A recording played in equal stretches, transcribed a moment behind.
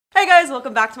Hey guys,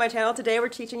 welcome back to my channel. Today we're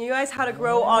teaching you guys how to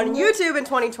grow on YouTube in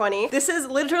 2020. This is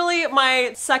literally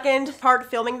my second part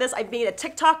filming this. I made a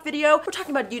TikTok video. We're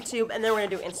talking about YouTube and then we're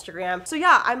gonna do Instagram. So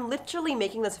yeah, I'm literally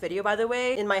making this video, by the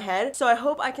way, in my head. So I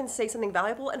hope I can say something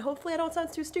valuable and hopefully I don't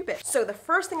sound too stupid. So the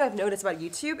first thing I've noticed about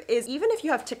YouTube is even if you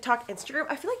have TikTok, Instagram,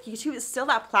 I feel like YouTube is still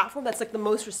that platform that's like the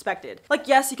most respected. Like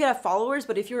yes, you can have followers,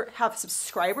 but if you have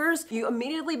subscribers, you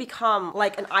immediately become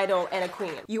like an idol and a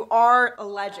queen. You are a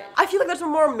legend. I feel like there's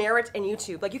more merit in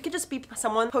YouTube. Like you could just be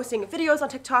someone posting videos on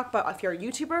TikTok, but if you're a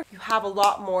YouTuber, you have a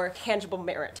lot more tangible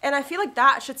merit. And I feel like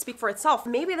that should speak for itself.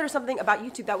 Maybe there's something about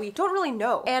YouTube that we don't really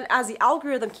know. And as the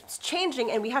algorithm keeps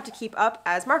changing and we have to keep up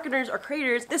as marketers or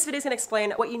creators, this video is gonna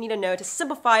explain what you need to know to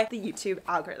simplify the YouTube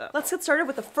algorithm. Let's get started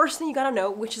with the first thing you gotta know,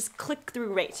 which is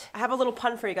click-through rate. I have a little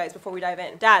pun for you guys before we dive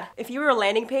in. Dad, if you were a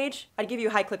landing page, I'd give you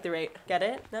a high click-through rate. Get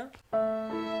it? No?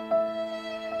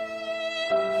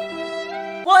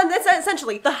 Well, and that's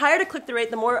essentially, the higher the click-through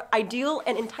rate, the more ideal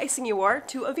and enticing you are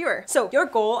to a viewer. So your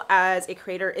goal as a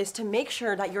creator is to make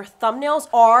sure that your thumbnails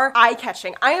are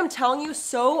eye-catching. I am telling you,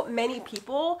 so many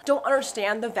people don't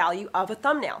understand the value of a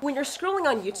thumbnail. When you're scrolling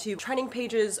on YouTube, trending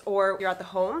pages, or you're at the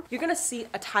home, you're gonna see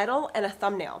a title and a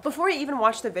thumbnail. Before you even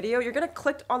watch the video, you're gonna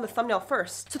click on the thumbnail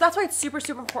first. So that's why it's super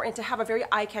important to have a very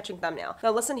eye-catching thumbnail.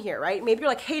 Now listen here, right? Maybe you're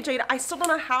like, hey Jade, I still don't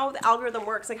know how the algorithm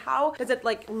works. Like how does it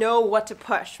like know what to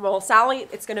push? Well, Sally,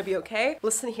 it's gonna be okay.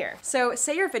 Listen here. So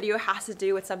say your video has to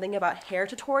do with something about hair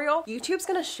tutorial. YouTube's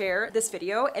gonna share this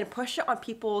video and push it on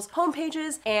people's home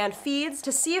pages and feeds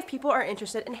to see if people are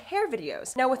interested in hair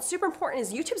videos. Now what's super important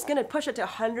is YouTube's gonna push it to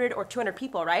 100 or 200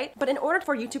 people, right? But in order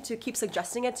for YouTube to keep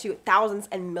suggesting it to thousands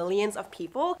and millions of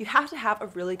people, you have to have a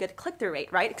really good click-through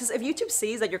rate, right? Because if YouTube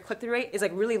sees that your click-through rate is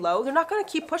like really low, they're not gonna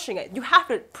keep pushing it. You have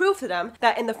to prove to them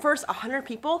that in the first 100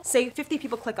 people, say 50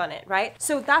 people click on it, right?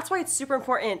 So that's why it's super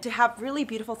important to have really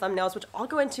beautiful thumbnails, which I'll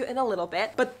go into in a little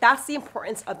bit, but that's the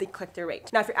importance of the click-through rate.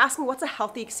 Now, if you're asking what's a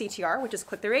healthy CTR, which is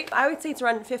click-through rate, I would say it's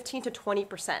around 15 to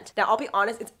 20%. Now, I'll be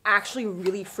honest, it's actually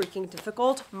really freaking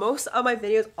difficult. Most of my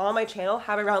videos on my channel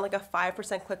have around like a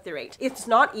 5% click-through rate. It's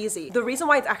not easy. The reason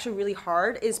why it's actually really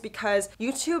hard is because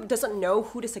YouTube doesn't know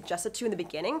who to suggest it to in the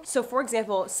beginning. So for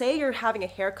example, say you're having a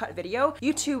haircut video,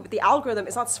 YouTube, the algorithm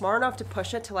is not smart enough to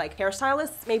push it to like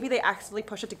hairstylists. Maybe they accidentally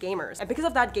push it to gamers. And because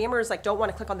of that, gamers like don't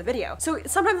want to click on the video. So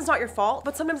sometimes it's not your fault,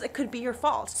 but sometimes it could be your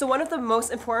fault. So one of the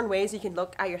most important ways you can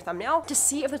look at your thumbnail to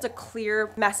see if there's a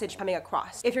clear message coming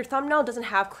across. If your thumbnail doesn't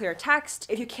have clear text,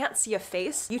 if you can't see a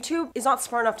face, YouTube is not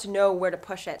smart enough to know where to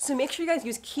push it. So make sure you guys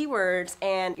use keywords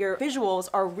and your visuals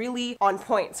are really on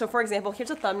point. So for example,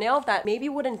 here's a thumbnail that maybe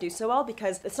wouldn't do so well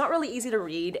because it's not really easy to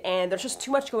read and there's just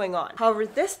too much going on. However,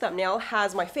 this thumbnail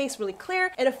has my face really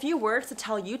clear and a few words to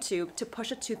tell YouTube to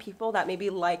push it to people that maybe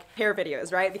like hair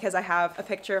videos, right? Because I have a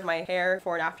picture of my hair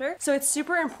before and after. So it's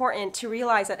super important to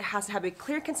realize that it has to have a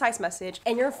clear, concise message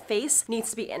and your face needs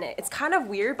to be in it. It's kind of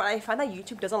weird, but I find that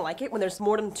YouTube doesn't like it when there's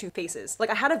more than 2 faces. Like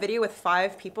I had a video with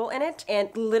 5 people in it and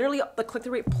literally the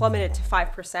click-through rate plummeted to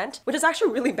 5%, which is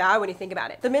actually really bad when you think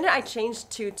about it. The minute I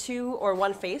changed to 2 or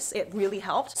 1 face, it really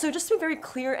helped. So just be very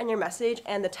clear in your message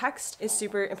and the text is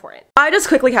super important. I just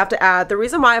quickly have to add, the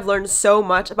reason why I've learned so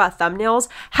much about thumbnails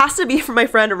has to be from my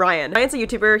friend Ryan. Ryan's a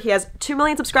YouTuber, he has 2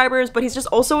 million subscribers, but he's just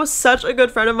also such a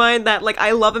good friend of mine that like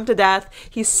I love him to death.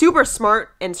 He's super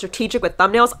smart and strategic with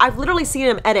thumbnails. I've literally seen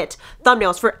him edit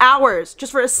thumbnails for hours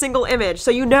just for a single image.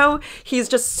 So you know he's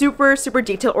just super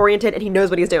detail oriented and he knows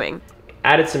what he's doing.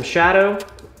 Added some shadow.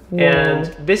 Whoa. And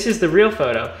this is the real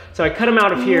photo. So I cut him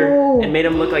out of here and made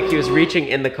him look like he was reaching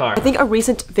in the car. I think a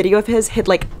recent video of his hit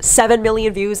like 7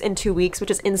 million views in 2 weeks, which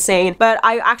is insane. But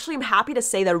I actually am happy to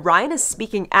say that Ryan is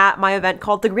speaking at my event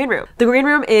called The Green Room. The Green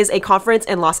Room is a conference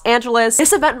in Los Angeles.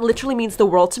 This event literally means the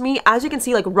world to me. As you can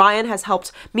see, like Ryan has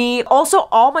helped me. Also,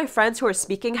 all my friends who are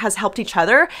speaking has helped each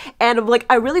other. And like,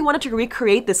 I really wanted to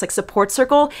recreate this like support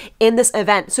circle in this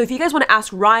event. So if you guys want to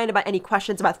ask Ryan about any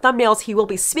questions about thumbnails, he will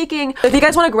be speaking. If you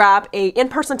guys want to grab a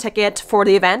in-person ticket for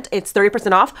the event, it's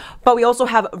 30% off, but we also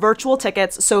have virtual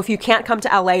tickets. So if you can't come to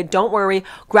LA, don't worry,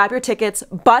 grab your tickets,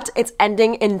 but it's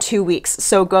ending in 2 weeks.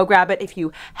 So go grab it if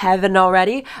you haven't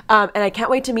already. And I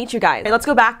can't wait to meet you guys. Okay, let's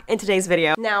go back in today's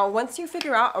video. Now, once you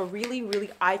figure out a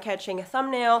really eye-catching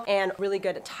thumbnail and really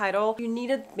good title, you need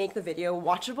to make the video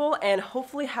watchable and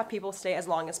hopefully have people stay as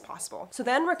long as possible. So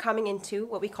then we're coming into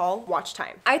what we call watch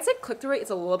time. I'd say click-through rate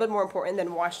is a little bit more important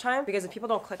than watch time because if people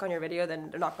don't click on your video, then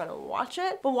they're not not gonna watch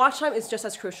it. But watch time is just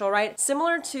as crucial, right?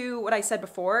 Similar to what I said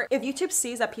before, if YouTube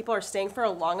sees that people are staying for a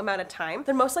long amount of time,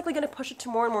 they're most likely gonna push it to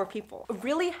more and more people. A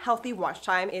really healthy watch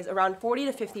time is around 40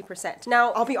 to 50%.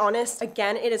 Now, I'll be honest,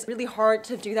 again, it is really hard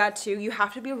to do that too. You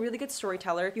have to be a really good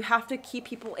storyteller. You have to keep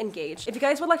people engaged. If you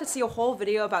guys would like to see a whole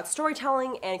video about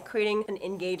storytelling and creating an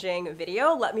engaging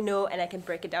video, let me know and I can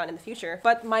break it down in the future.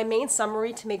 But my main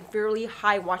summary to make really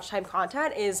high watch time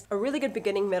content is a really good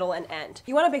beginning, middle, and end.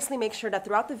 You want to basically make sure that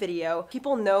throughout the video,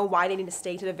 people know why they need to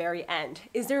stay to the very end.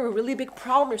 Is there a really big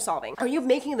problem you're solving? Are you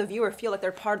making the viewer feel like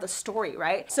they're part of the story,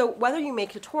 right? So whether you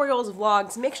make tutorials,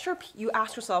 vlogs, make sure you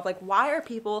ask yourself, like, why are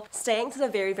people staying to the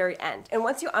very, very end? And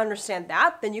once you understand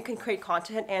that, then you can create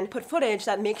content and put footage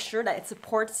that makes sure that it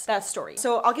supports that story.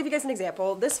 So I'll give you guys an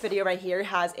example. This video right here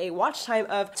has a watch time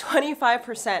of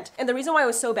 25%. And the reason why it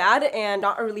was so bad and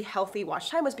not a really healthy watch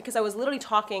time was because I was literally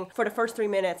talking for the first 3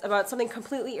 minutes about something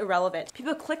completely irrelevant.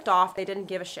 People clicked off, they didn't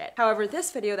give a shit. However,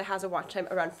 this video that has a watch time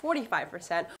around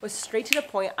 45% was straight to the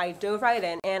point. I dove right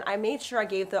in and I made sure I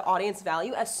gave the audience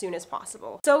value as soon as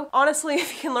possible. So honestly,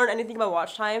 if you can learn anything about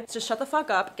watch time, just shut the fuck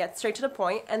up, get straight to the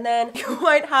point, and then you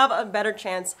might have a better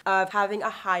chance of having a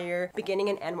higher beginning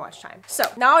and end watch time. So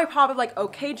now you're probably like,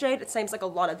 okay, Jade, it seems like a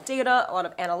lot of data, a lot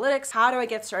of analytics. How do I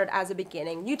get started as a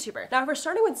beginning YouTuber? Now, if we're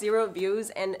starting with 0 views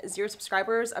and 0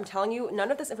 subscribers, I'm telling you,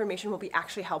 none of this information will be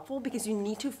actually helpful because you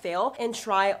need to fail and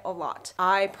try a lot.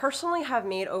 I personally have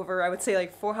made over, I would say,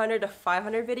 like 400 to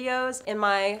 500 videos in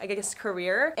my, I guess,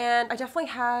 career, and I definitely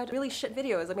had really shit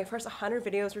videos. Like my first 100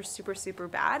 videos were super, super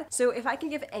bad. So if I can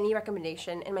give any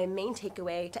recommendation and my main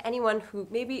takeaway to anyone who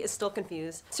maybe is still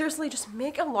confused, seriously, just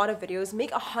make a lot of videos,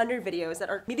 make 100 videos that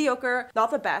are mediocre,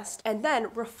 not the best, and then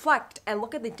reflect and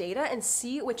look at the data and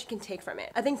see what you can take from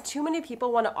it. I think too many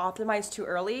people want to optimize too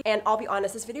early, and I'll be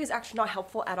honest, this video is actually not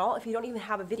helpful at all if you don't even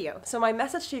have a video. So my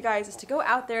message to you guys is to go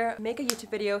out there, make a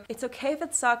YouTube video. It's okay if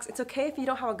it sucks. It's okay if you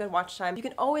don't have a good watch time. You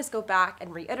can always go back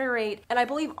and reiterate. And I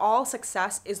believe all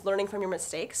success is learning from your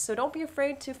mistakes. So don't be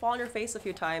afraid to fall on your face a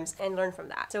few times and learn from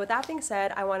that. So with that being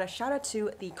said, I want to shout out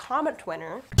to the comment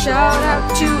winner. Shout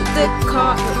out to the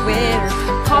comment winner.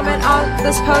 Comment on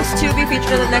this post to be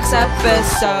featured in the next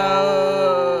episode.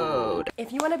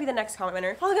 If you want to be the next comment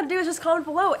winner, all you gotta do is just comment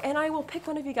below and I will pick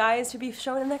one of you guys to be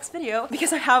shown in the next video,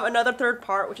 because I have another third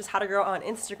part, which is how to grow on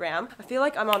Instagram. I feel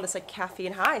like I'm on this like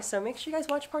caffeine high, so make sure you guys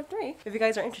watch part 3 if you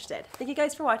guys are interested. Thank you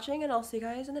guys for watching, and I'll see you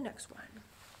guys in the next one.